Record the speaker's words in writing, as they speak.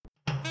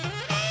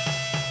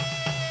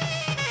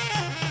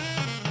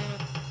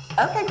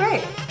Okay,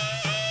 great.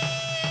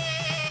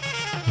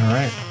 All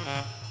right.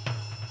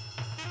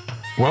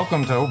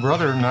 Welcome to Oh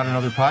Brother, Not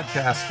Another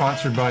Podcast,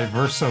 sponsored by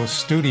Verso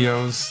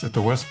Studios at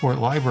the Westport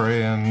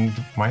Library. And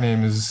my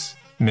name is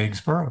Miggs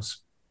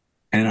Burrows.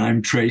 And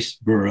I'm Trace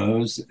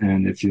Burrows.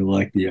 And if you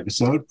like the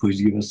episode, please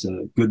give us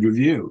a good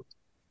review.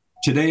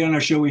 Today on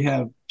our show, we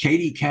have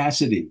Katie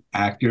Cassidy,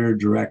 actor,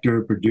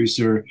 director,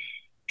 producer.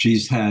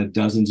 She's had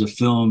dozens of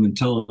film and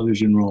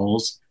television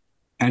roles.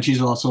 And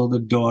she's also the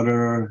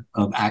daughter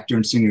of actor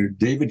and singer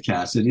David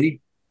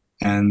Cassidy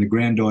and the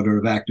granddaughter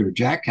of actor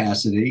Jack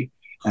Cassidy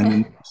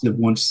and the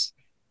once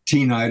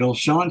teen idol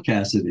Sean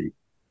Cassidy.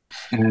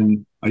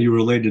 And are you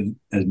related?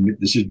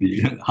 This should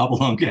be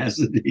Hopalong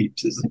Cassidy.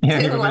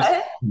 Yeah,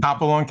 what?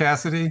 Hopalong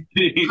Cassidy?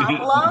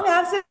 Hopalong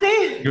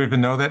Cassidy? You even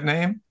know that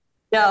name?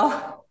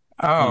 No.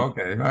 Oh,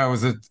 okay.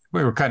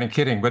 We were kind of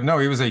kidding, but no,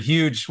 he was a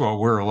huge, well,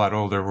 we're a lot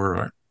older.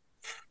 We're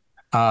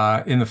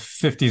in the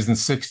 50s and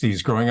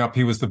 60s. Growing up,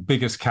 he was the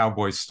biggest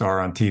cowboy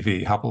star on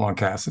TV, Hopalong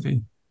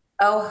Cassidy.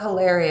 Oh,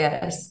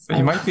 hilarious.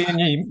 You might be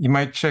you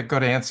might go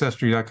to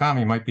Ancestry.com.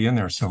 You might be in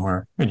there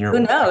somewhere. Who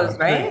knows,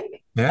 right?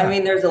 Yeah. I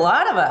mean, there's a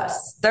lot of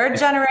us. Third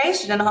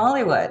generation in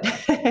Hollywood.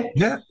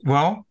 Yeah.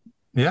 Well,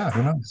 yeah.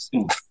 Who knows?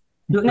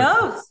 Who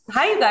knows?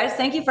 Hi, you guys.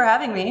 Thank you for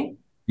having me.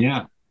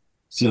 Yeah.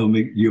 So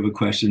you have a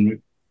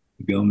question?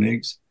 Go,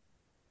 Miggs.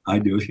 I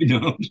do, if you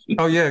don't.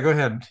 Oh, yeah. Go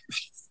ahead.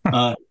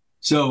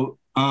 So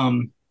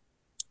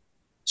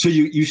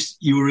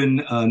you were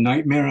in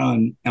Nightmare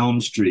on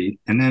Elm Street,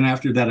 and then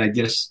after that, I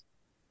guess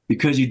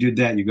because you did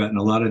that, you got in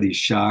a lot of these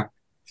shock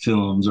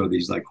films or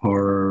these like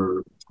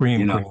horror,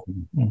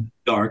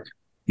 dark,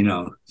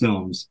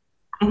 films.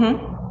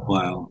 Mm-hmm.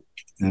 Wow,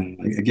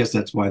 and I guess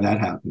that's why that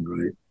happened,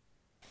 right?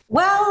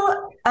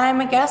 Well,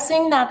 I'm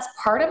guessing that's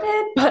part of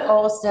it, but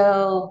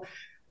also,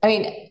 I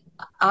mean,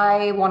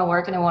 I want to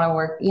work and I want to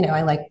work,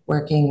 I like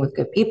working with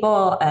good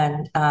people,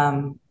 and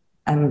I'm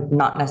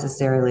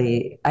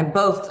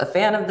both a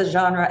fan of the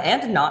genre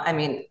and not. I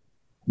mean,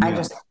 yeah. I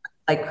just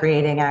like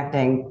creating,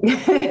 acting,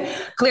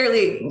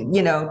 clearly,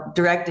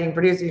 directing,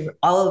 producing,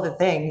 all of the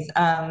things.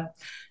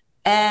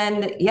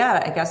 And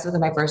yeah, I guess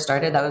when I first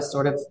started, that was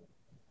sort of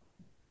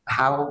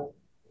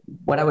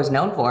what I was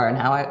known for and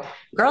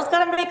girls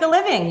got to make a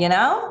living,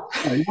 Yeah,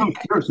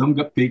 sure. Some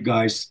big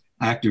guys,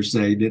 actors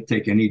say they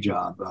take any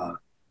job.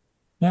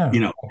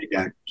 Big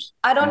actors.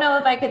 I don't know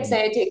if I could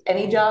say I take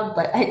any job,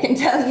 but I can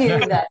tell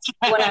you that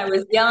when I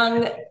was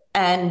young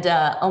and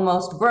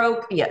almost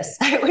broke, yes,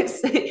 I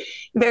was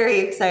very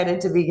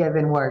excited to be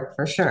given work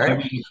for sure.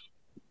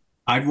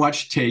 I've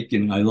watched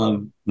Taken. I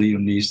love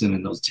Liam Neeson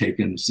and those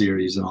Taken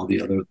series and all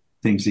the other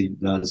things he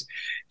does.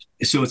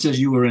 So it says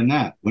you were in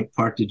that. What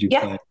part did you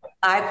play?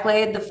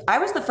 I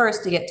was the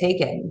first to get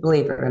taken,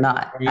 believe it or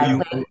not.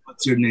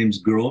 What's your name's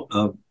girl?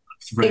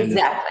 Friend?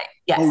 Exactly.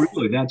 Yes. Oh,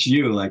 really? That's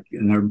you, like,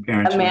 and her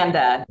parents.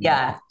 Amanda.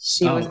 Yeah.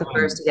 She was the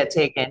first to get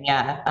taken.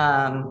 Yeah.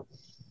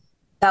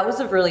 That was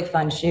a really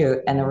fun shoot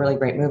and a really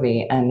great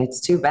movie. And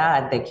it's too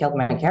bad they killed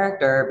my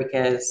character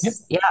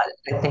because,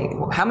 I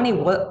think, how many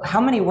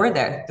were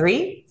there?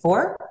 3,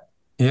 4?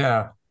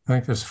 Yeah. I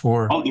think there's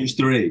 4. Oh, there's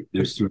 3.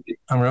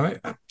 Oh, really?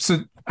 So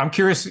I'm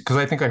curious because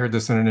I think I heard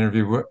this in an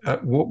interview.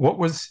 What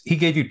was he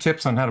gave you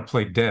tips on how to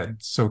play dead?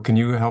 So can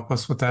you help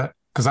us with that?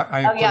 Because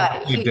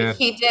he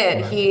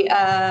did.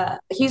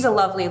 He's a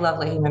lovely,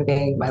 lovely human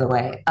being, by the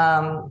way.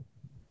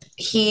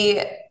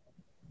 He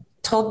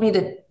told me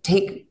to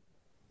take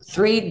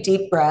 3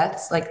 deep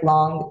breaths, like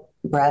long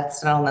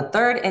breaths, and on the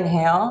third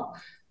inhale,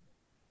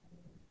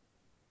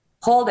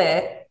 hold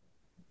it.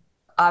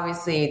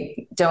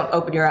 Obviously, don't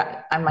open your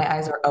eyes. My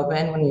eyes are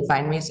open when you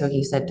find me. So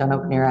he said, don't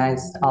open your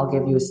eyes. I'll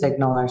give you a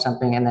signal or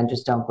something, and then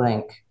just don't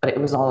blink. But it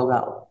was all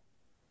about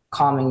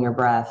calming your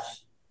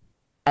breath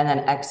and then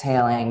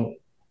exhaling.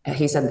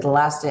 He said the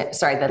last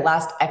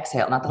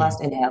exhale, not the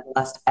last inhale, the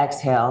last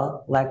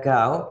exhale, let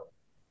go.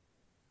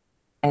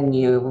 And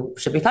you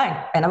should be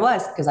fine. And I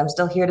was, because I'm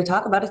still here to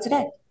talk about it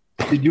today.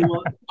 Did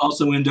you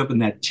also end up in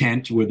that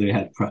tent where they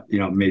had,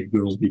 made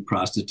girls be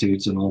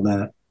prostitutes and all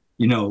that?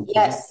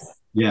 Yes.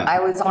 Yeah. I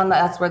was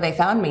that's where they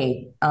found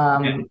me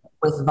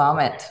with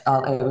vomit.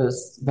 It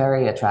was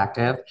very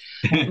attractive.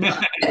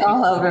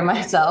 All over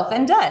myself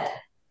and dead.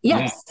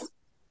 Yes.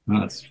 Yeah.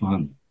 Oh, that's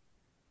fun.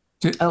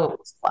 Oh, it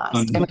was a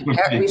blast.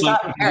 We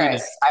shot in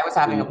Paris. I was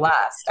having a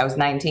blast. I was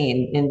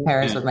 19 in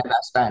Paris with my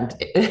best friend,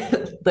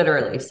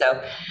 literally.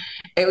 So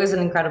it was an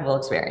incredible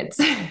experience.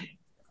 I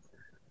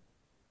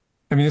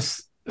mean,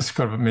 this is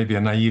kind of maybe a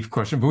naive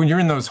question, but when you're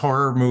in those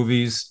horror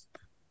movies,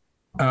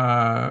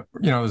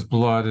 there's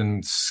blood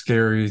and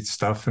scary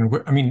stuff.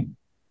 And I mean,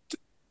 do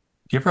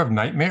you ever have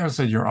nightmares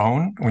of your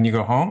own when you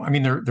go home? I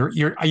mean,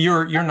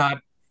 you're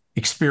not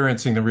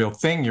experiencing the real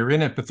thing. You're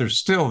in it, but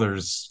there's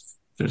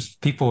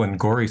people in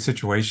gory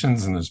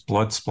situations and there's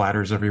blood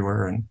splatters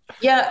everywhere. And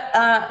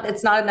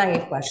it's not a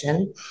naive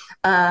question.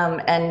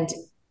 And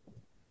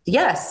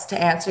yes,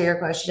 to answer your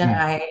question,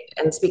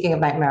 and speaking of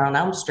Nightmare on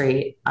Elm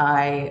Street,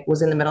 I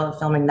was in the middle of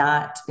filming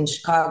that in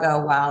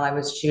Chicago while I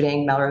was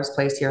shooting Melrose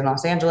Place here in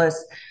Los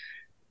Angeles.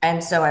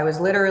 And so I was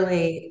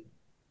literally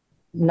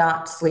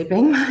not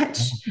sleeping much,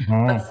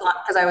 but Oh,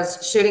 because I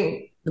was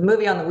shooting the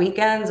movie on the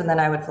weekends and then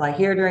I would fly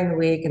here during the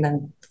week and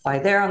then fly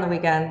there on the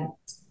weekend.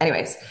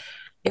 Anyways,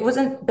 it was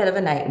a bit of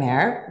a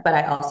nightmare, but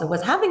I also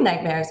was having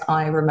nightmares.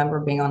 I remember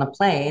being on a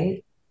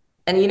plane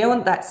and you know,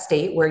 in that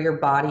state where your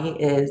body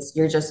is,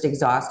 you're just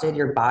exhausted,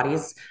 your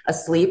body's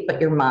asleep, but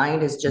your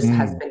mind is just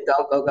has mm. been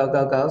go, go, go,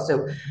 go, go.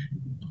 So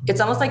it's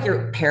almost like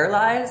you're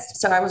paralyzed.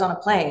 So I was on a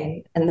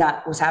plane and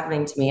that was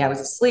happening to me. I was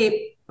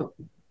asleep.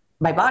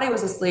 My body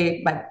was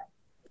asleep. My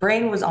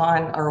brain was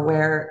on or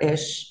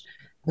aware-ish.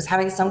 I was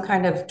having some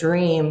kind of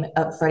dream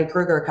of Freddy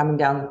Krueger coming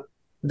down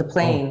the Oh,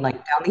 plane, like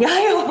down the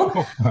aisle.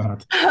 oh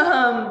God.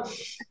 um,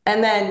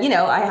 and then,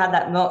 I had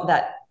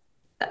that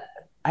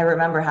I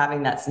remember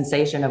having that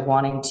sensation of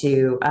wanting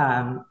to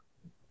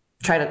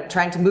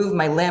trying to move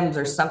my limbs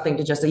or something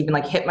to just even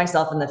like hit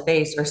myself in the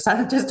face or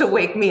something just to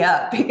wake me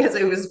up because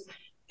it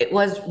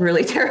was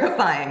really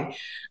terrifying.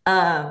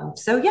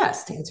 So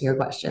yes, to answer your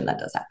question, that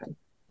does happen.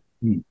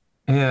 Hmm.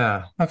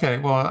 Yeah. Okay.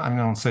 Well, I mean,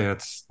 I don't say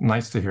it's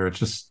nice to hear. It's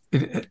just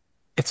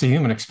it's a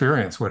human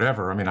experience,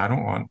 whatever. I mean, I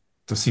don't want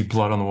to see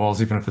blood on the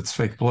walls, even if it's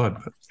fake blood.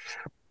 But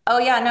Oh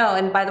yeah, no.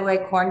 And by the way,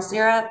 corn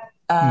syrup,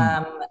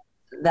 mm,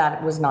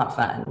 that was not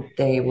fun.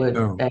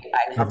 no. I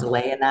had to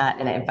lay in that,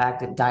 and in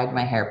fact, it dyed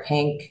my hair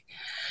pink.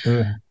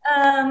 Uh,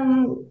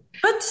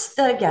 But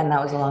again,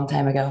 that was a long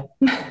time ago.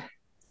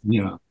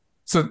 Yeah.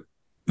 so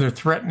they're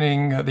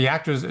threatening the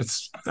actors.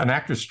 It's an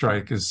actors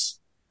strike is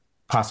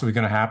possibly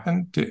going to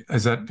happen.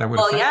 Is that would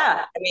Well, affect?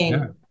 yeah. I Yeah.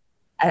 mean,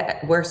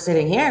 we're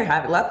sitting here.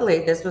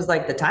 Luckily, this was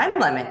like the time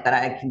limit that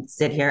I can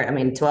sit here. I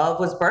mean, 12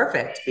 was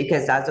perfect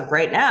because as of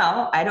right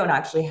now, I don't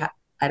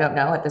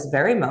know at this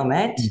very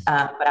moment.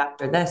 Mm. But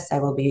after this, I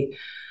will be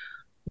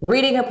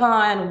reading up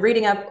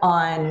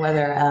on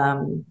whether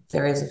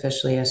there is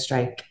officially a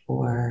strike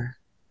or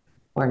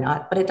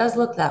not. But it does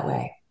look that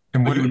way.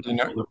 And Are what you in you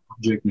know another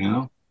project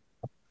now?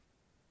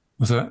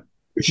 was that?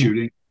 You're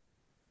shooting?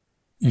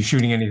 You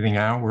shooting anything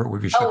out where it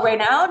would be Oh, shipping? right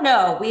now,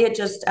 no. We had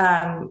just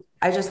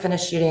I just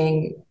finished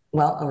shooting A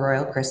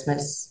Royal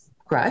Christmas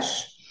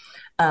Crush,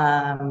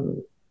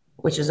 um,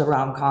 which is a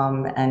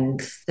rom-com and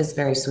this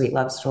very sweet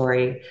love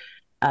story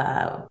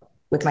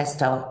with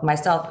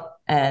myself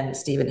and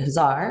Stephen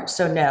Hazar.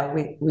 So no,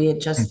 we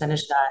had just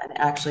finished that and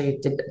actually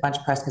did a bunch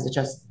of press because it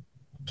just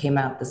came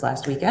out this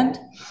last weekend.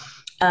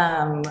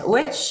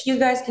 Which you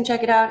guys can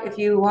check it out if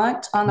you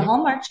want on the Yeah,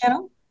 Hallmark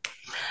channel.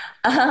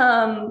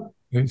 Um,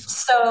 please.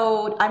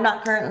 so I'm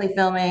not currently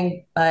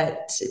filming,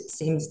 but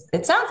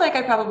it sounds like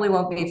I probably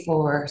won't be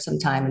for some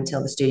time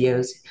until the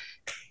studios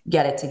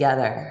get it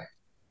together,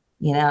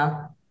 you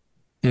know?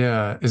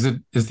 Yeah. Is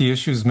the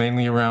issues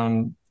mainly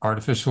around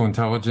artificial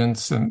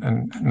intelligence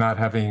and not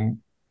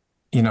having,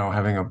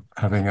 having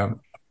a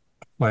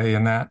play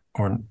in that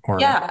or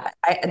Yeah,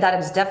 that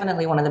is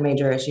definitely one of the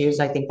major issues.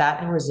 I think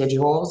that and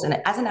residuals. And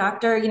as an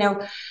actor,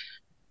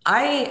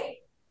 I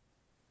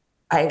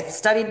I've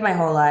studied my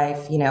whole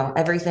life,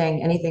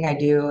 everything, anything I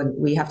do, and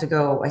we have to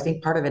go. I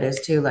think part of it is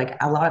too, like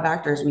a lot of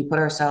actors, we put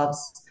ourselves,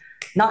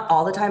 not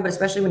all the time, but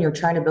especially when you're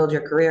trying to build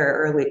your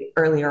career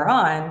earlier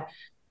on,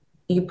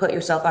 you put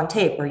yourself on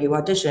tape or you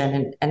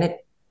audition and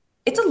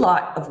it's a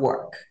lot of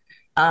work.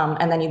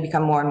 And then you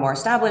become more and more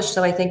established.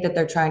 So I think that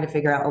they're trying to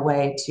figure out a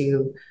way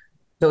to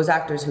those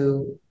actors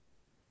who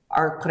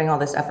are putting all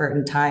this effort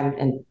and time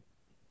and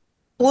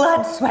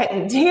blood, sweat,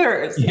 and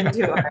tears yeah.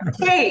 into our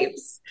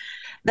tapes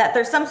that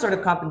there's some sort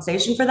of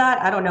compensation for that.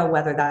 I don't know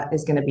whether that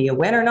is going to be a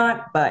win or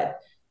not,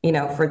 but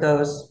for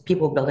those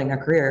people building their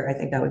career, I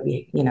think that would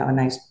be, a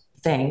nice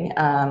thing.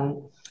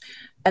 And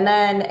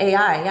then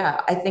AI,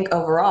 yeah, I think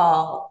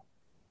overall,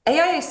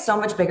 AI is so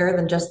much bigger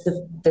than just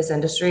this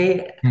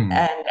industry, Hmm.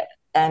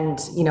 and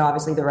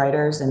obviously the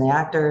writers and the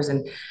actors,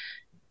 and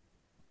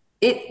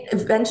it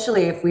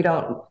eventually, if we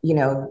don't,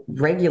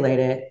 regulate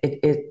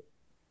it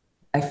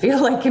I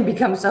feel like can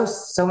become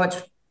so much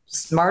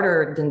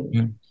smarter than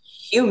Yeah.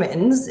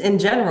 humans in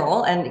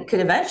general, and it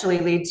could eventually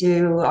lead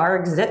to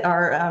our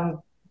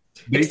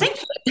Basically,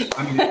 extinction.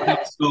 I mean, it's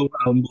not so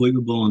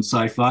unbelievable in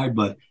sci-fi,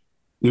 but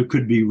there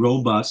could be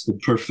robots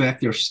that perfect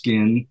their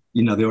skin.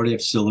 They already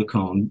have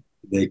silicone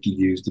they could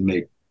use to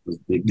make those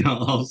big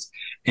dolls,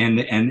 and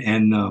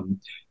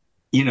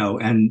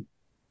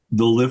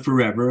they'll live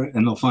forever,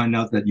 and they'll find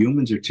out that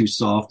humans are too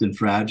soft and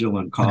fragile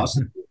and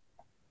costly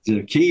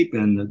to keep,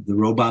 and the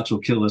robots will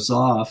kill us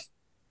off.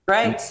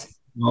 And Right.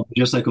 well,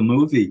 just like a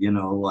movie,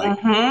 like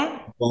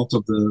Mm-hmm. fault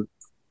of the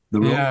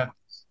robot. Yeah.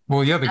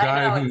 Well, yeah, the I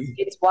guy know who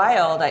it's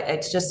wild.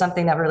 It's just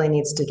something that really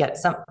needs to get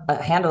some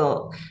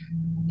handle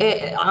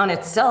it on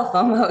itself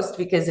almost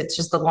because it's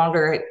just the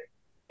longer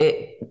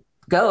it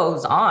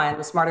goes on,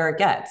 the smarter it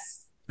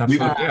gets. We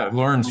absolutely, Uh, yeah, it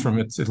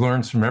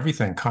learns from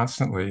everything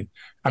constantly.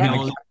 I mean, the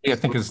yeah. all guy, I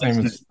think his name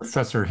is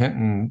Professor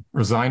Hinton,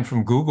 resigned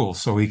from Google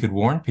so he could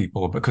warn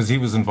people because he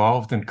was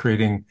involved in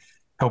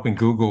helping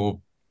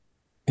Google,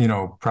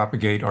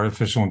 propagate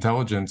artificial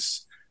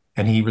intelligence,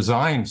 and he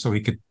resigned so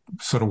he could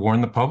sort of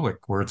warn the public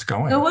where it's Who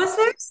going. was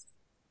this?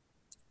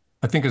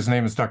 I think his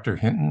name is Dr.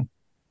 Hinton.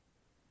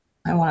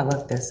 I want to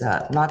look this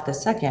up. Not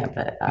this second,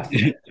 but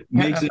Yeah,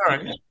 Makes that's it all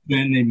right.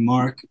 man named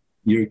Mark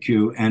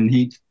Yurku, and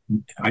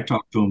I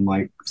talked to him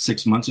like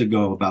 6 months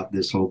ago about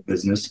this whole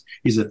business.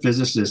 He's a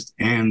physicist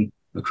and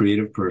a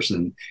creative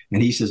person,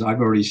 and he says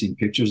I've already seen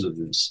pictures of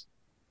this.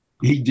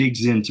 He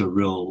digs into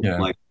real Yeah.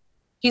 like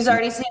he's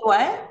already seen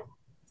what?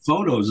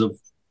 photos of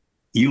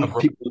you Of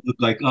people that look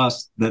like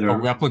us that are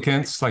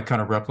replicants, like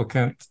kind of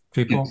replicant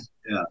people.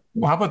 yeah.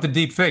 Well, how about the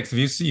deep fakes? Have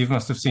you you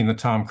must have seen the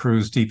Tom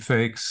Cruise deep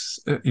fakes.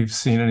 You've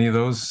seen any of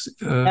those?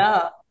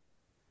 No.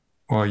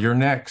 Well, you're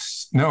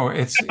next. No,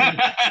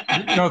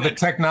 no, the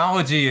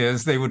technology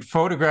is they would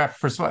photograph.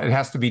 First of all, it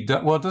has to be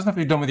done. Well, it doesn't have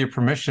to be done with your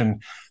permission,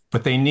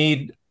 but they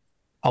need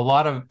a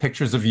lot of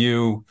pictures of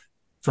you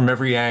from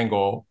every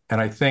angle. And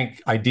I think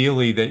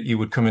ideally that you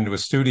would come into a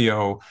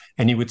studio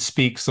and you would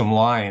speak some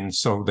lines.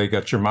 So they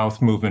got your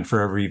mouth movement for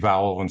every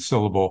vowel and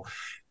syllable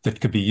that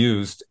could be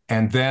used.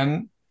 And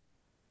then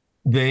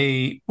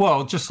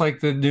well, just like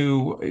the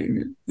new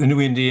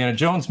Indiana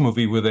Jones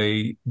movie where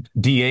they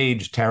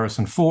de-aged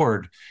Harrison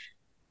Ford,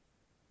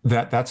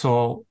 that's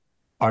all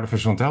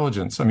artificial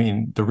intelligence. I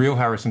mean, the real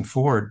Harrison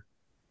Ford,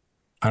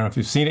 I don't know if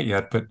you've seen it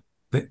yet, but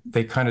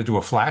they kind of do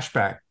a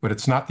flashback, but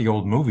it's not the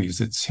old movies.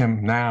 It's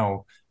him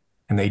now,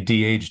 and they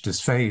de-aged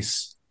his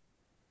face.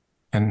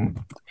 And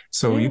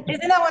so Isn't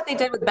that what they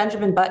did with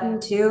Benjamin Button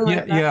too? yeah,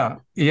 Like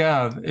that?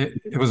 yeah.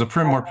 It was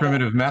a more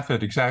primitive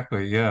method.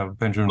 Exactly. Yeah.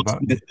 Benjamin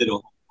Button. Smith did a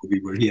whole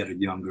movie where he had a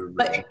younger version.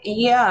 But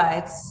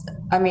yeah,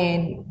 I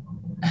mean,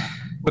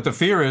 But the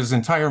fear is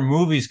entire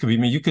movies could be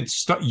made. You could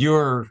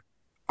your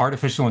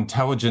artificial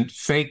intelligent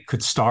fake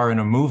could star in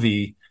a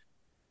movie,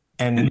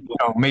 and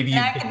maybe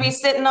and you I could be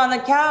sitting on the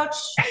couch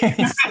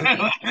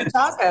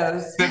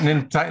tacos. sitting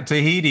in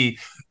Tahiti.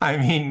 I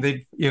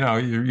mean,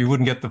 you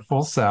wouldn't get the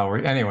full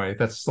salary anyway.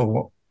 That's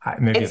the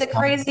maybe It's a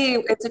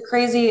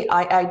crazy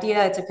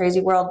idea. It's a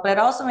crazy world, but it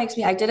also makes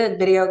me. I did a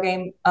video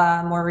game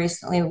more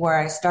recently where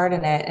I starred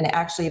in it, and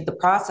actually, the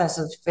process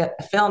of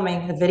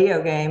filming a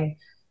video game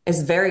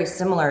is very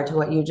similar to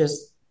what you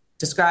just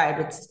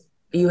described.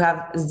 You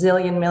have a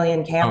zillion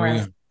million Oh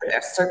cameras yeah.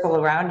 circle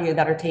around you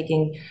that are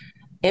taking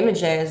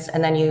images,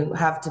 and then you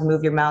have to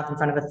move your mouth in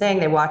front of a thing.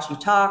 They watch you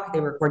talk, they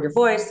record your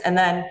voice, and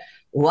then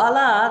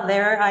voila,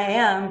 there I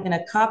am in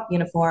a cop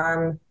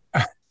uniform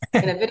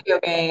in a video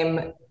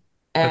game.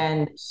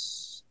 And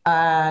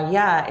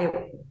yeah,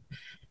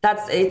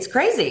 it's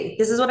crazy.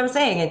 This is what I'm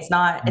saying. It's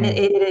not, and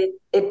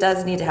it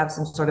does need to have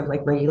some sort of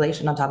like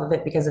regulation on top of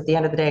it, because at the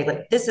end of the day,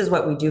 like this is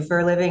what we do for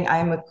a living.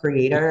 I'm a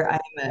creator.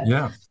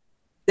 Yeah.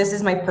 This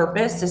is my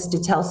purpose, is to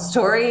tell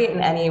story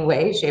in any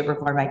way, shape, or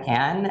form I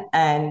can,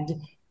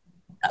 and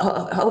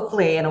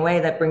hopefully in a way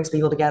that brings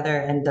people together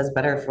and does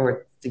better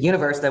for the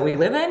universe that we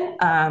live in.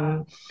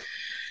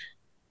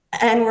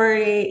 And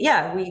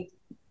we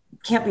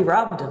can't be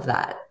robbed of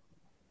that.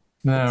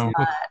 No,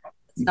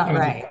 It's not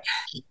right.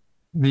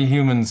 the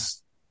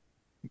humans,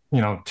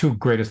 two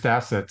greatest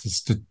assets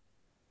is to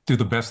do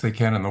the best they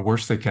can and the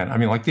worst they can. I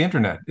mean, like the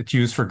internet, it's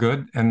used for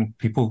good and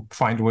people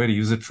find a way to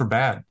use it for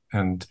bad.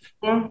 And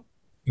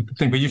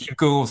but you should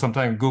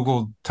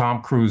Google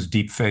Tom Cruise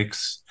deep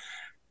fakes.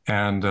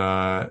 And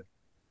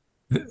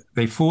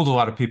they fooled a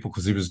lot of people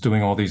because he was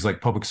doing all these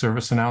like public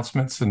service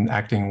announcements and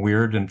acting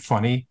weird and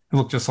funny. It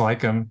looked just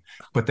like him,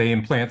 but they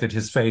implanted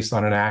his face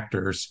on an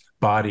actor's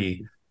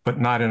body,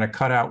 but not in a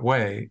cutout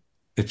way.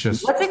 It's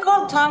just What's it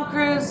called? Tom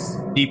Cruise?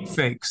 deep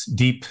fakes,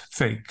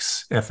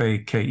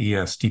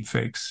 FAKES, deep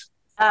fakes.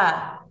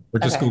 Or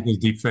just Okay. Google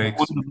deep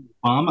fakes.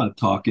 Obama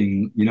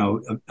talking,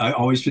 I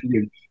always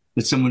figured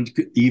that someone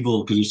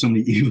evil, because there's so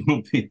many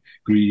evil,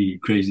 greedy,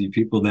 crazy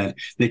people, that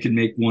they could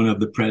make one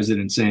of the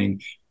president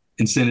saying,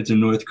 and send it to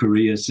North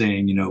Korea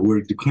saying,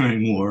 we're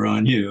declaring war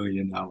on you.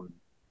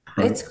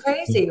 It's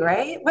crazy,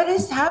 right? What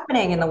is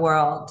happening in the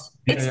world?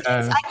 Yeah.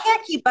 I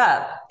can't keep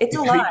up. It's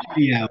a lot.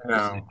 Yeah.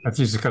 No, I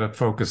just got to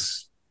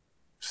focus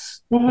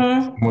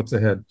Mm-hmm. what's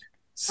ahead.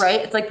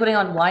 Right? It's like putting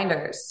on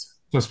blinders.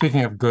 So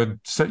speaking of good,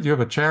 so you have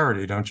a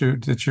charity, don't you,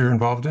 that you're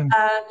involved in?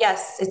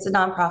 Yes, it's a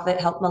nonprofit,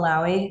 Help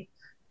Malawi.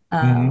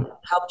 Mhm.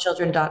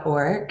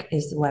 Helpchildren.org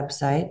is the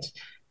website.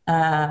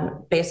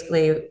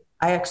 Basically,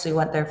 I actually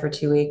went there for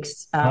 2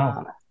 weeks Oh, at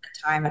the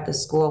time at the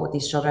school with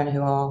these children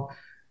who all.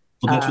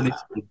 Well, that's Uh, what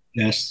they said.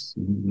 Yes.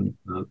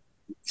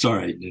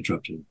 Sorry to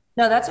interrupt you.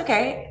 no, that's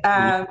okay.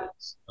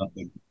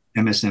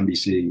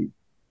 MSNBC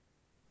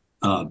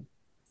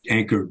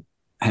anchor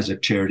has a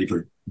charity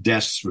for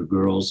desks for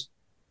girls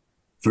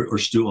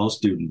all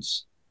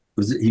students.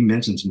 He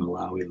mentions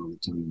Malawi all the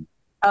time.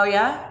 Oh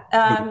yeah.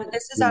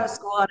 This is out of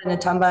school out in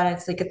Natumba, and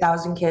it's like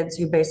 1,000 kids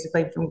who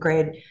basically from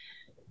grade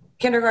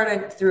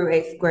kindergarten through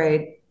 8th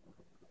grade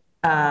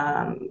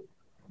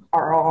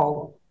are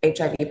all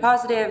HIV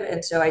positive.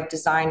 And so I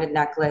designed a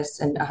necklace,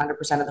 and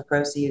 100% of the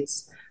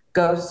proceeds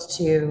goes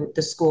to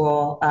the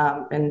school.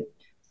 And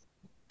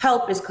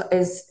HELP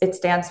is it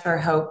stands for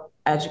Hope,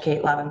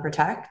 Educate, Love, and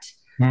Protect.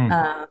 hmm.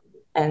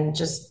 And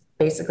just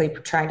basically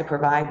trying to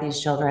provide these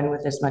children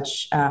with as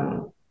much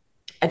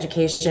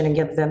education and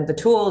give them the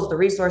tools, the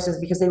resources,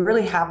 because they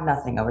really have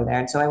nothing over there.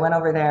 And so I went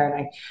over there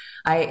and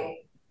I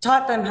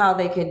taught them how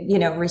they could,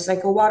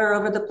 recycle water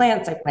over the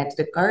plants. I planted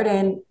a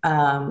garden,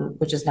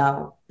 which is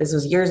now, this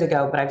was years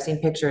ago, but I've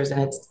seen pictures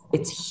and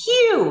it's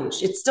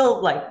huge. It's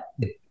still like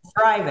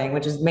thriving,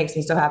 which is makes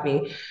me so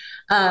happy.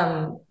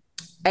 Um,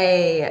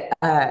 a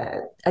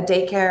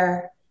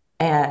daycare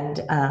and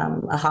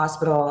a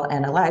hospital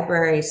and a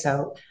library.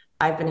 So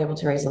I've been able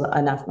to raise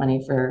enough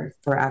money for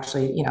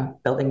actually,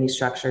 building these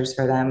structures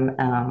for them,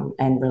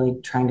 and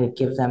really trying to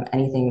give them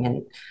anything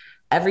and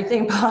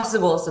everything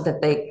possible so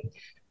that they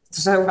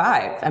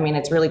survive. I mean,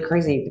 it's really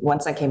crazy.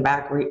 Once I came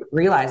back,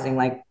 realizing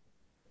like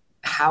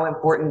how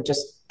important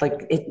just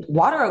like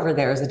water over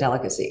there is a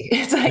delicacy.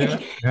 It's Yeah,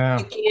 like yeah.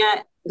 you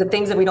can't the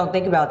things that we don't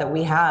think about that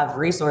we have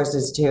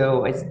resources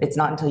to. It's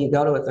not until you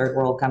go to a third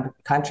world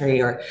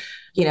country or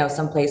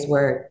someplace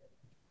where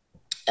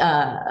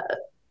uh,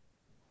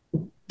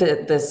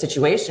 the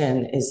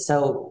situation is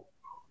so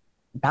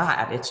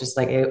bad. It's just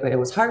like it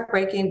was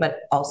heartbreaking, but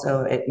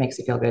also it makes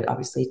you feel good,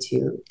 obviously,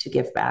 to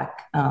give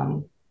back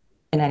in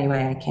any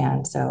way I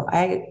can. So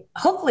I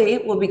hopefully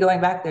will be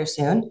going back there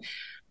soon.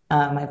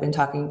 I've been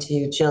talking to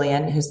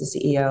Jillian, who's the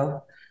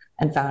CEO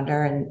and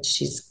founder, and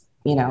she's,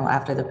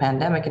 after the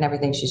pandemic and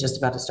everything, she's just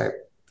about to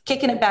start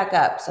kicking it back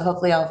up. So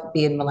hopefully I'll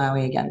be in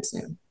Malawi again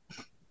soon.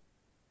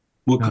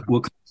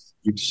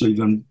 So you've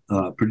done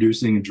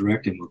producing and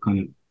directing. What kind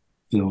of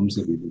films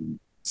have you done?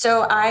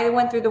 So I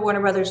went through the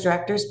Warner Brothers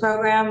Directors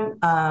Program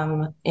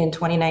in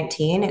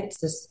 2019.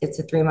 It's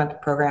a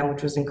 3-month program,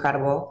 which was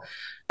incredible.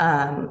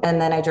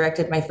 And then I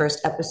directed my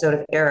first episode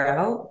of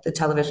Arrow, the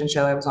television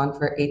show I was on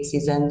for 8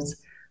 seasons.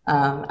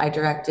 I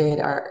directed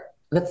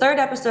the third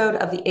episode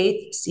of the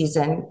 8th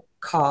season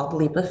called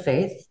Leap of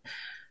Faith,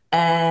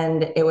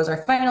 and it was our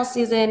final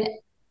season.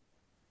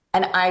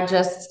 And I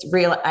just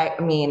realized, I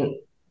mean,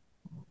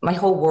 my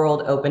whole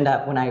world opened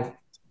up when I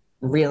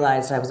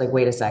realized. I was like,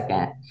 wait a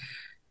second.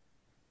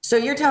 So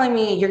you're telling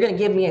me you're going to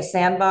give me a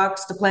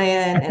sandbox to play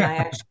in and I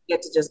actually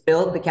get to just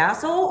build the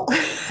castle?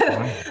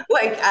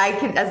 Like I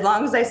can, as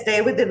long as I stay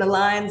within the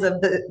lines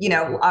of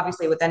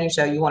obviously with any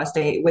show, you want to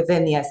stay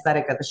within the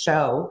aesthetic of the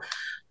show.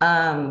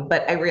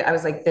 But I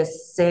was like,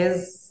 this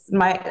is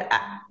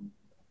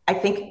I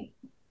think,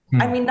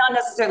 I mean, not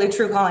necessarily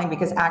true calling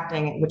because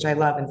acting, which I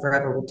love and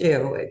forever will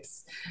do,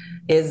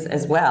 is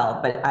as well.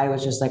 But I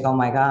was just like, oh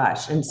my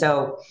gosh. And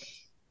so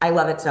I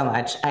love it so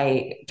much.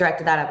 I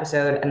directed that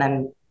episode and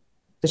then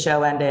the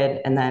show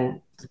ended and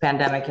then the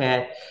pandemic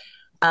hit.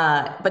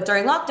 But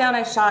during lockdown,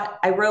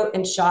 I wrote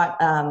and shot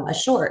a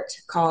short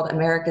called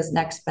America's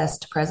Next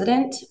Best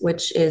President,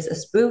 which is a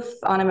spoof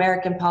on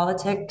American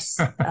politics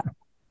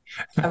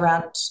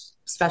around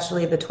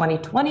especially the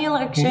 2020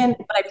 election,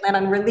 but I plan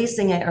on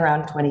releasing it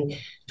around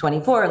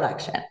 2024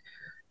 election.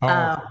 Oh,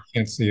 I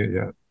can't see it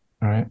yet.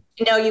 All right.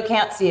 No, you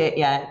can't see it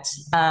yet,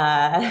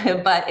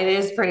 but it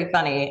is pretty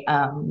funny.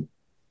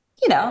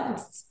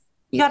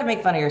 You got to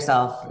make fun of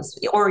yourself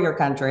or your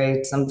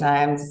country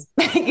sometimes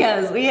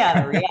because we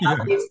have a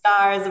reality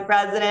star as a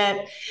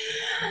president.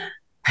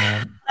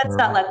 Let's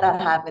not let that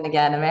happen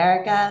again,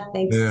 America.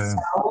 Thanks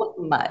so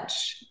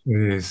much.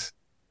 It is.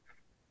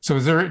 So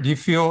do you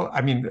feel, I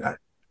mean,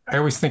 I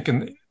always think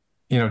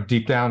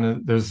deep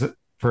down,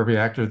 for every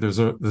actor, there's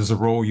a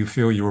role you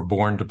feel you were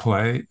born to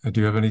play. Do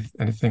you have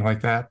anything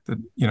like that,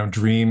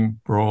 dream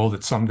role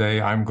that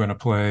someday I'm going to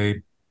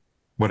play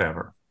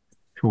whatever,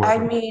 whoever? I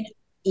mean,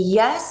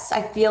 yes,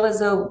 I feel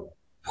as though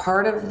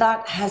part of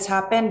that has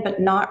happened,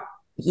 but not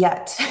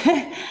yet.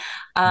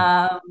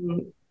 I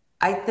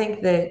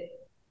think that,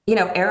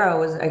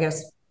 Arrow was, I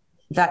guess,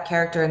 that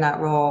character in that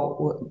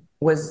role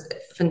was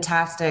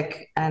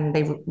fantastic. And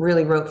they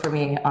really wrote for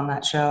me on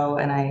that show.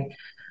 And I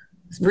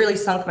really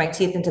sunk my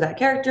teeth into that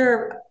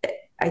character.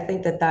 I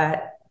think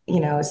that,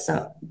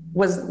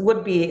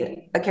 would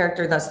be a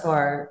character thus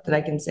far that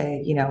I can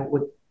say,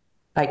 would, if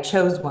I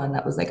chose one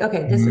that was like,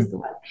 okay, this is the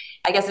one.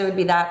 I guess it would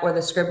be that or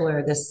The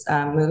Scribbler, this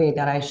movie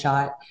that I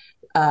shot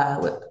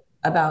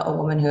about a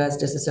woman who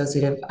has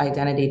dissociative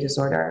identity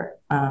disorder.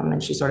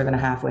 And she's sort of in a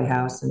halfway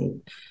house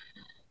and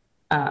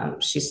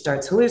she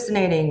starts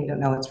hallucinating. You don't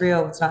know it's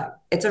real. It's not.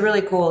 It's a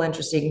really cool,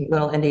 interesting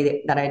little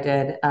indie that I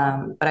did.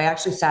 But I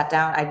actually sat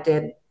down. I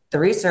did the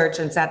research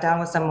and sat down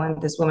with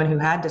this woman who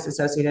had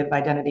dissociative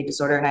identity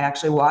disorder, and I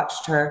actually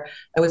watched her.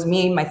 It was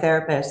me, my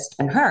therapist,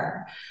 and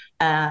her.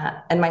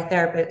 And my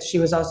therapist, she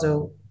was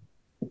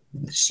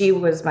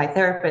my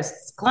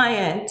therapist's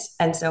client,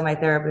 and so my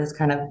therapist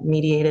kind of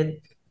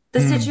mediated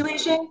the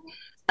situation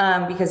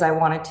because I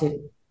wanted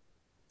to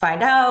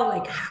find out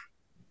like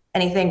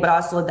anything, but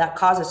also that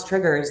causes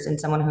triggers in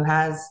someone who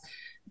has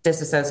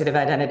dissociative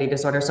identity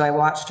disorder. So I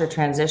watched her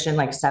transition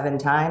like 7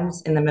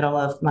 times in the middle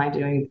of my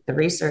doing the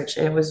research.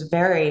 It was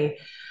very,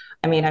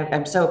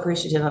 I'm so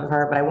appreciative of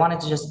her, but I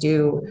wanted to just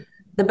do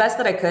the best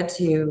that I could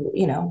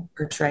to,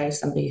 portray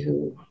somebody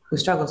who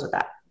struggles with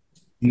that.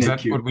 Is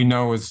that what we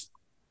know as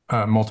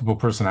multiple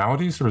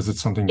personalities, or is it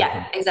something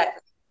different? Yeah,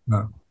 exactly.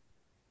 No.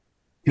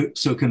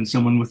 So can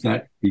someone with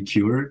that be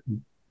cured?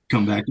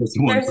 Come back as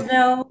one? There's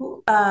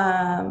no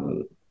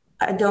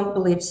I don't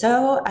believe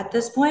so at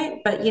this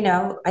point, but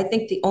I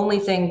think the only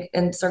thing,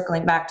 and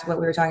circling back to what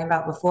we were talking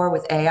about before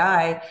with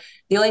AI,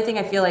 the only thing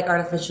I feel like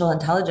artificial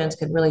intelligence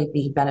could really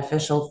be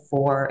beneficial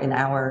for in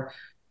our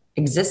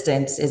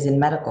existence is in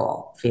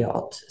medical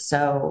field.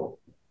 So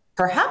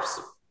perhaps,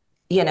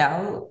 you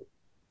know,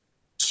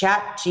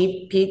 Chat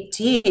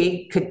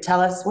GPT could tell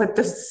us what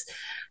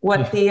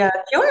Yeah.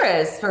 the cure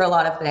is for a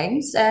lot of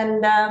things.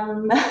 And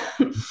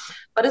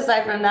but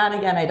aside from that,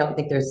 again, I don't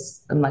think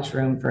there's much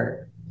room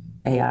for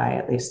AI,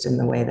 at least in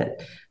the way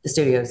that the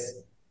studios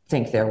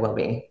think there will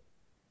be.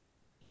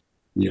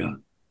 Yeah.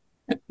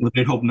 Well,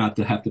 they hope not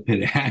to have to pay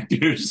the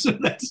actors. So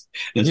that's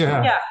fine.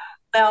 Yeah. Yeah.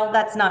 Well,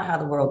 that's not how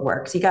the world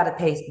works. You got to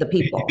pay the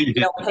people. You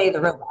Yeah. don't pay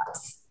the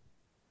robots.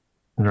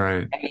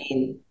 Right. I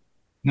mean,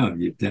 No,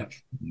 you have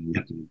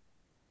to be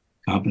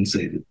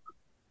compensated.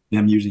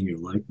 Them using your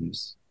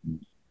likeness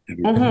and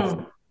everything.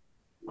 mhm.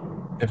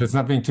 If it's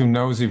not being too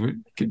nosy,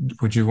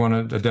 would you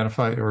want to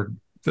identify or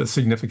the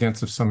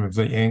significance of some of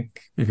the ink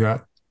you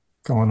got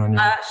going on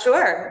your?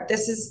 Sure.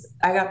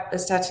 I got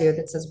this tattoo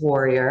that says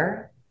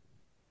warrior.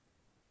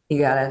 You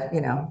gotta,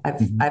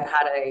 Mhm. I've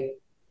had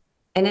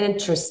an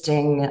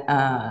interesting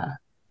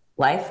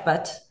life,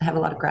 but I have a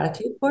lot of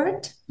gratitude for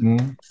it.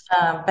 Mhm.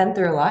 Been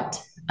through a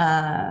lot.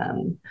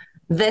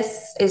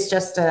 This is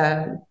just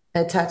a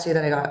tattoo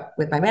that I got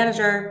with my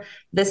manager.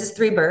 This is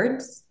three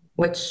birds,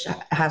 which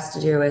has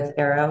to do with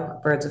arrow,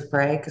 birds of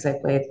prey, because I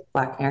played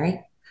Black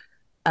Canary.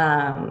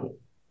 Um,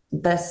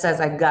 this says,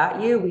 I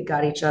got you, we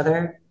got each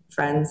other,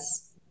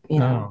 friends,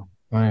 Oh,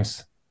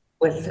 nice.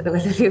 with a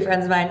few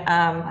friends of mine.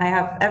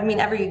 I mean,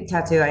 every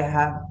tattoo I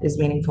have is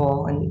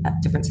meaningful and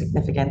different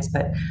significance,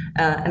 but,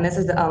 and this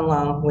is the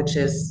umlong, which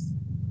it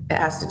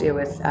has to do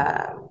with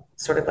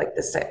sort of like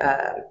this,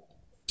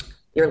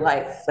 your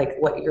life, like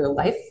what your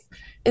life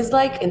is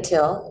like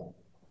until.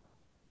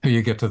 Till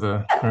you get to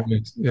the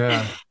right.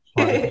 Yeah.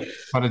 A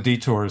lot of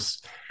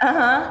detours.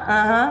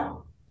 Uh-huh,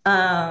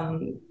 uh-huh.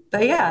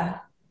 But yeah.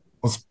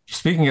 Well,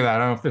 speaking of that, I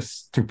don't know if this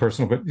is too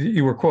personal, but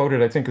you were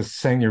quoted, I think, as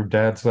saying your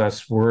dad's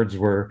last words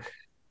were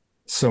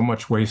so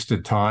much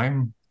wasted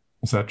time.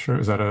 Is that true?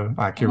 Is that an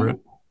accurate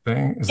Mhm.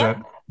 thing? Is Yep.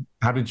 that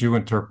how did you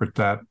interpret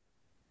that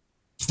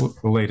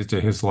related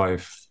to his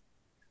life?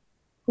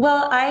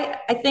 Well, I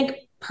think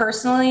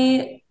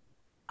personally,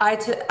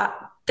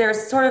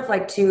 there's sort of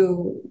like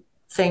two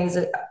things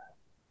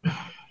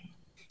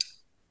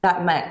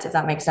that meant, if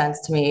that makes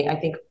sense to me. I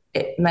think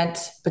it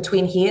meant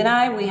between he and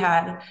I,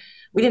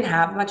 we didn't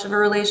have much of a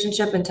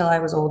relationship until I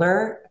was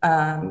older.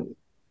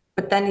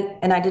 But then,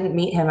 and I didn't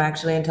meet him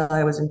actually until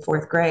I was in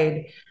fourth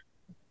grade.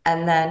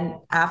 And then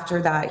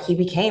after that, he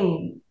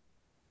became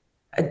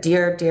a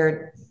dear,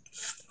 dear,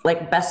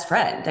 like best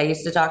friend. I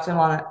used to talk to him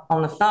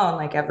on the phone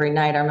like every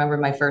night. I remember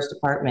my first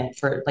apartment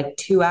for like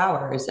 2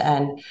 hours,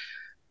 and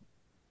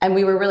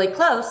we were really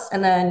close.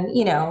 And then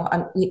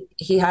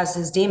he has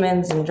his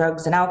demons and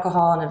drugs and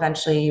alcohol, and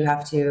eventually you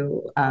have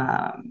to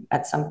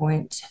at some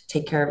point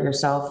take care of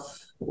yourself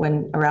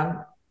when around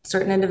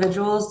certain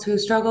individuals who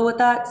struggle with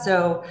that.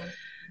 So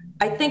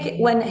I think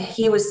when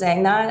he was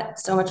saying that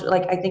so much,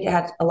 like I think it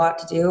had a lot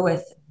to do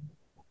with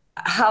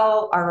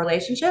how our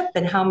relationship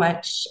and how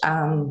much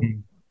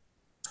Mm.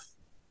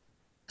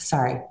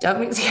 sorry, don't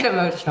mean to get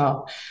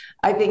emotional.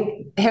 I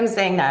think him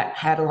saying that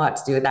had a lot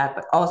to do with that,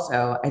 but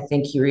also I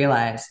think he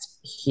realized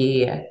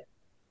he,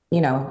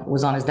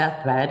 was on his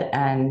deathbed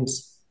and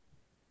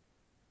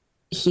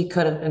he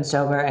could have been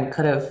sober and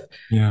could have,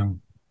 Yeah.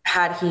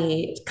 had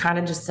he kind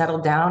of just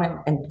settled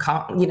down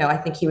I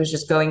think he was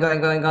just going, going,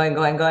 going, going,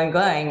 going, going,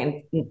 going,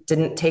 and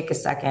didn't take a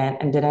second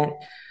and didn't.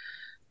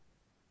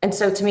 And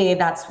so to me,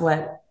 that's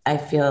what I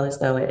feel as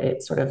though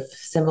it sort of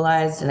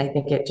symbolized. And I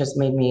think it just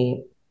made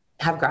me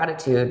have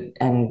gratitude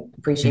and Mm.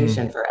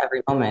 appreciation for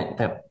every moment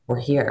that we're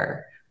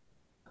here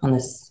on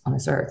this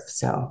earth.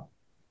 So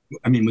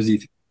I mean,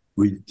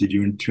 did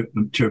you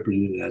interpret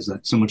it as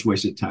so much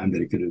wasted time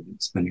that he could have been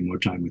spending more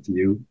time with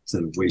you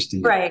instead of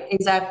wasting it? right,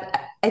 exactly.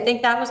 I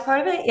think that was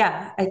part of it.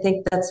 Yeah. I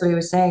think that's what he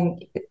was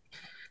saying.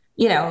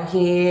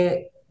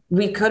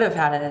 We could have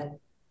had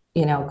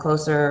a,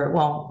 closer,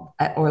 well,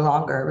 or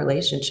longer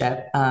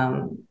relationship.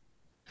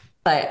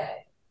 But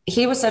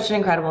he was such an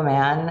incredible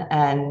man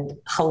and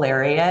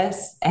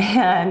hilarious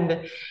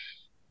and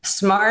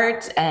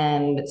smart.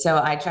 And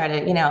so I try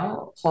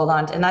to, hold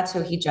on to, and that's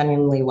who he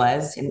genuinely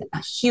was, in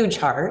a huge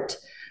heart.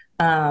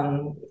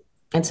 Um,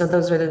 and so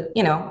those are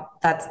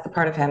that's the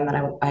part of him that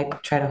I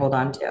try to hold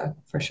on to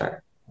for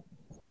sure.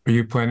 Are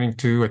you planning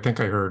to? I think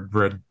I heard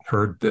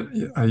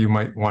that you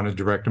might want to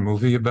direct a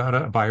movie about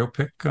a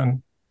biopic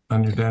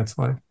on your dad's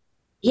life.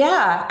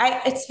 Yeah.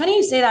 It's funny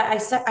you say that.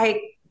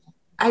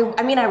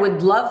 I mean, I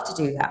would love to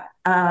do that.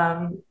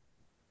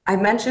 I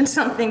mentioned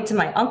something to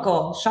my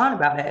uncle, Sean,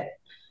 about it.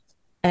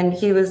 And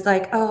he was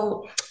like,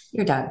 "Oh,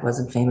 your dad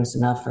wasn't famous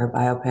enough for a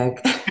biopic."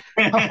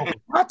 Oh,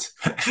 what?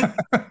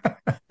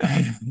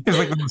 He's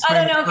like the most I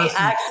don't famous know if he person.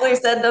 actually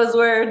said those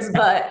words,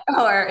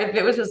 or if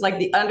it was just like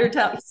the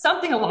undertone,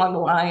 something along the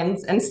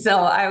lines. And so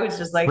I was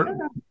just like, Where,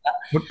 "Oh."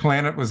 What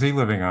planet was he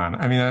living on?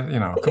 I mean,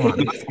 come on,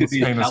 Could he's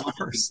be a famous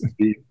television person.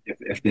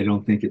 if they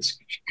don't think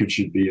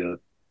should be a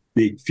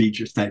big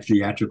feature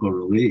theatrical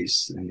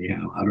release.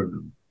 Anyhow, I don't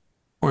know.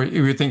 Or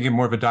you were thinking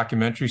more of a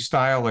documentary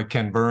style, like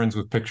Ken Burns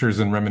with pictures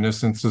and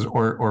reminiscences, a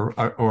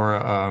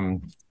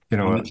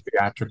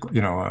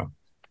theatrical,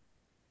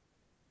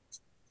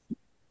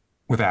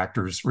 with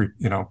actors,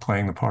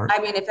 playing the part. I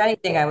mean, if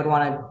anything, I would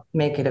want to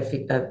make it a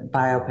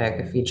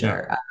biopic, a Yeah.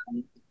 feature.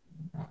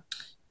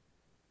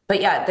 But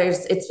yeah,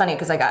 it's funny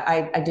because like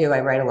I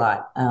write a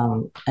lot,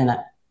 and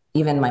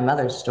even my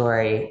mother's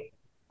story,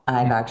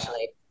 I've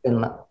actually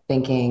been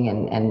thinking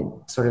and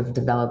sort of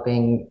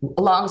developing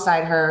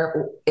alongside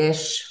her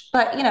ish,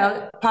 but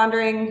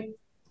pondering.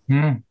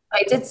 Mm.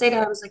 I did say to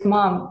her, I was like,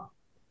 Mom,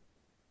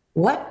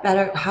 what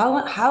better?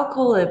 How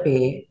cool would it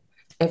be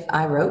if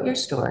I wrote your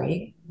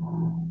story,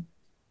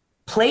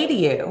 played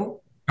you,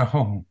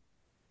 Oh,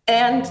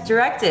 and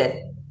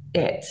directed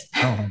it?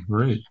 oh,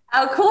 great.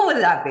 How cool would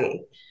that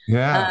be?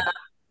 Yeah,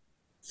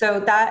 So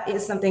that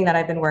is something that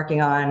I've been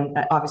working on.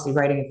 Obviously,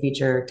 writing a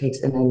feature takes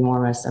an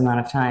enormous amount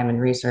of time and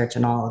research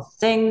and all of the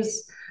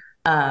things.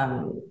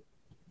 Um,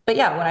 but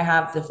yeah, when I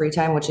have the free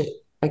time,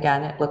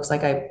 again, it looks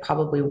like I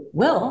probably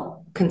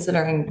will,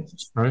 considering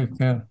that's right.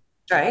 Yeah,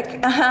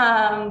 strike,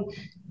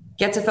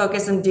 get to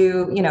focus and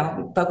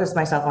focus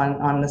myself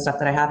on the stuff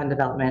that I have in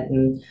development.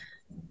 And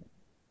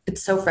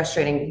it's so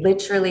frustrating.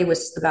 Literally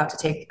was about to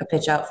take a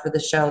pitch out for the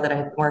show that I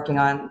had been working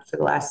on for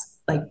the last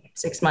like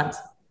 6 months.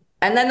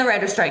 And then the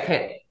writer's strike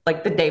hit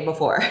like the day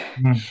before.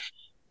 mm,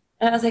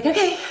 And I was like,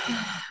 okay,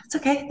 it's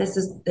okay.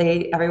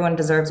 Everyone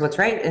deserves what's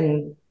right.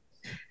 And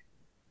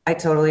I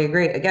totally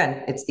agree.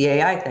 Again, it's the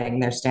AI thing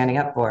they're standing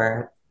up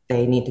for.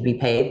 They need to be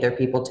paid. They're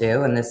people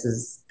too. And this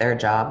is their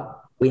job.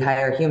 We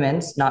hire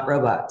humans, not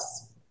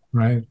robots.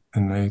 right.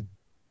 And they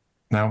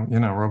now,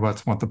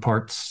 robots want the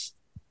parts.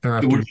 They're So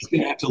after. we're just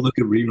gonna have to look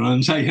at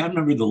reruns. I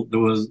remember there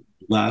was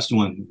last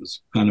one that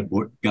was kind of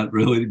got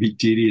really to be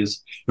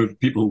tedious for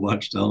people who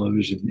watch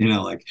television.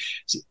 Like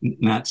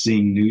not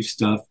seeing new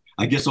stuff.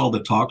 I guess all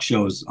the talk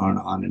shows aren't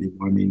on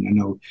anymore. I mean, I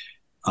know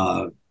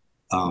uh,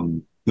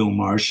 Bill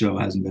Maher's show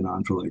hasn't been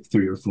on for like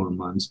 3 or 4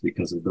 months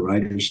because of the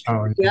writers'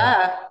 Oh, strike. yeah.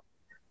 Yeah,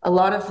 a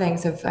lot of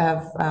things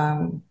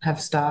have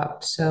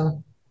stopped.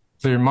 So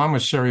So your mom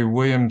was Sherry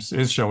Williams,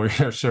 is Sherry,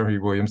 Sherry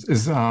Williams.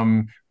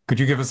 Could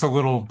you give us a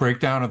little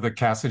breakdown of the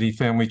Cassidy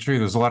family tree?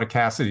 There's a lot of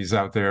Cassidys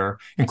out there,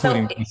 so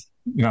including,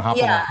 Hopalong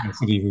yeah.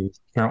 Cassidy, who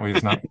apparently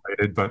is not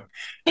related, but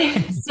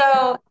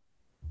So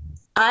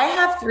I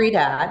have three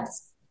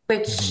dads,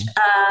 which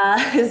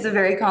Mhm. is a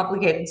very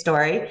complicated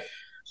story.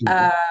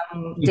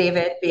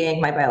 David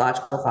being my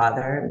biological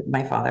father,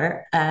 my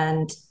father,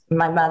 and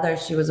my mother,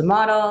 she was a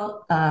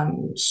model.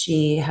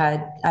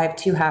 I have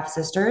two half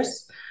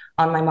sisters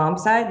on my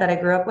mom's side that I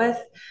grew up with.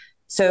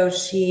 So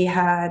she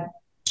had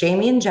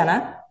Jamie and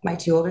Jenna, my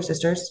two older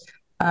sisters,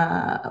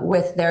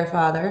 with their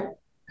father,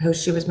 who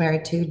she was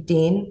married to,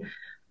 Dean.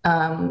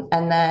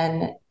 And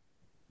then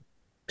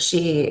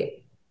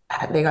she,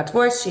 they got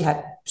divorced. She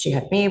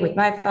had me with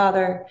my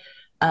father.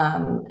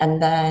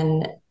 And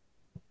then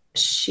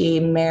she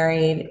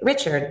married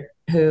Richard,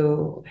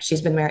 who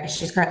she's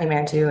currently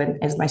married to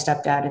and is my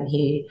stepdad. And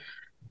he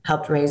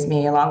helped raise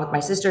me along with my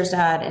sister's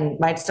dad.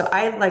 So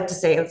I like to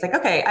say, it's like,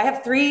 okay, I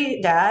have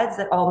three dads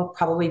that all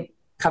probably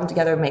come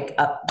together and make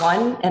up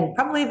one and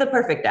probably the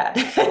perfect dad.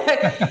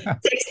 It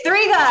takes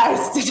three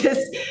guys to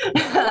just,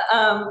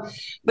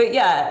 but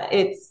yeah,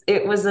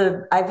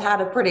 I've had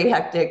a pretty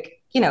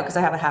hectic, because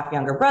I have a half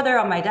younger brother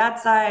on my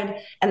dad's side,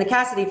 and the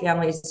Cassidy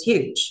family is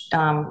huge.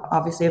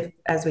 Obviously,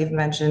 as we've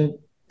mentioned,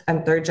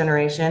 I'm third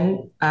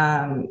generation,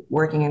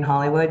 working in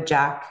Hollywood.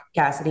 Jack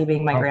Cassidy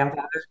being my Oh,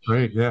 grandfather,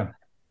 great. Yeah.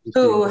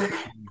 who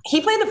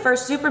he played the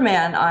first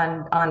Superman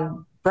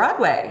on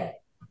Broadway.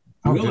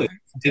 Oh, Really?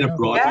 Did a yeah.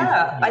 Broadway?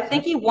 Yeah, I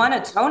think he won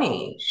a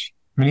Tony.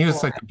 I mean, he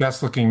was like the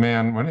best looking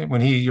man when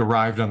he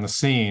arrived on the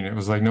scene. It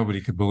was like nobody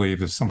could believe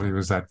that somebody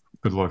was that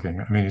good looking.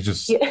 I mean, it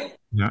just, Yeah.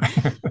 yeah.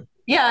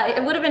 Yeah,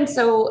 it would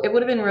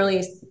have been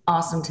really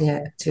awesome to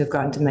have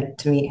gotten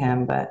to meet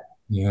him, but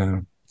Yeah.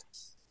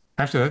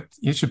 Actually,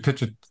 you should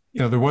pitch it.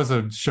 There was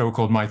a show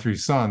called My Three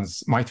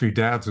Sons. My Three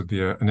Dads would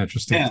be an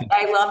interesting Yeah. thing.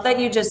 I love that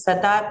you just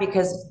said that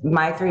because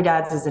my three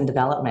dads is in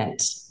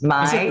development. Is it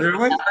My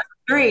really?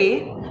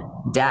 three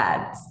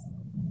dads.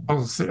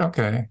 Oh, see,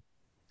 okay.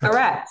 That's,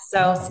 Correct.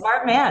 So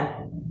smart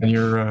man. and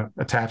you're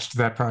attached to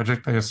that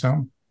project, I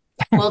assume?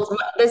 Well,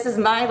 this is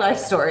my life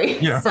story.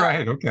 Yeah, So,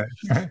 right. Okay.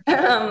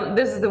 Right.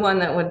 this is the one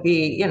that would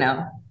be,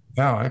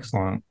 Oh,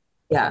 excellent.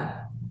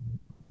 yeah.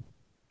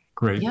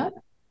 Great Yeah.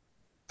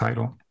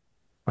 title.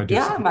 I do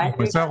Yeah, my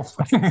three myself.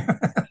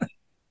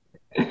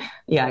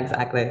 Yeah,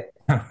 exactly.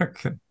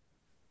 Okay.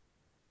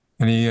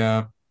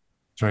 Any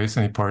Trace,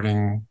 any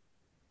parting?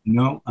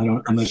 No, I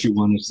don't. Unless you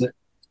want to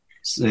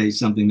say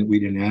something that we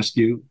didn't ask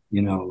you. Do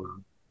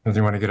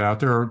you want to get out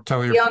there or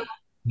tell your?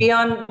 Be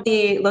on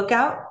the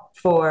lookout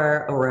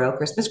for a Royal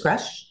Christmas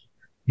Crush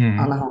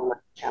on the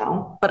Hallmark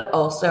Channel. But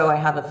also, I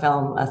have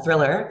a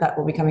thriller that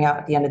will be coming out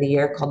at the end of the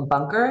year called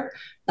Bunker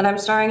that I'm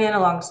starring in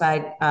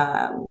alongside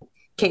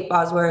Kate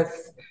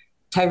Bosworth,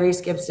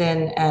 Tyrese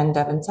Gibson, and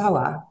Devon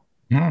Sawa.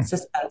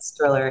 Suspense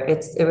thriller.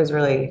 It's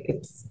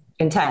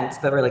intense,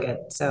 but really good.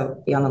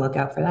 So be on the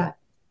lookout for that.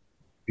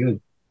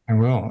 Good. I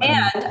will.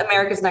 And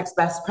America's Next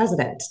Best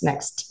President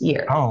next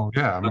year. Oh,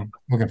 yeah. I'm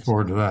looking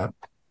forward to that.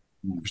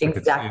 Wish I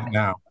could see it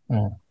now.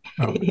 Yeah.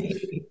 Oh.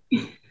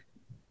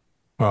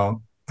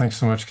 Well, thanks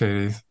so much,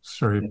 Katie.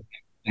 Sorry.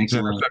 Thanks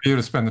a lot. For you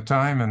to spend the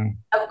time. And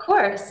of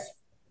course.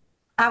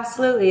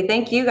 Absolutely.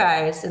 Thank you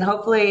guys. And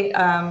hopefully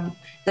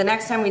the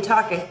next time we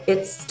talk,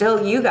 it's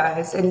still you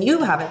guys and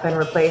you haven't been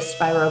replaced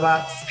by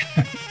robots.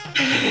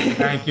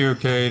 Thank you,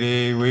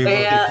 Katie. You're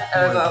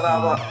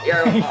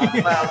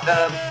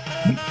welcome.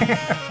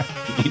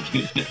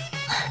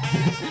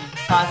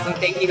 Awesome.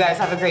 Thank you guys.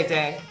 Have a great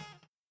day.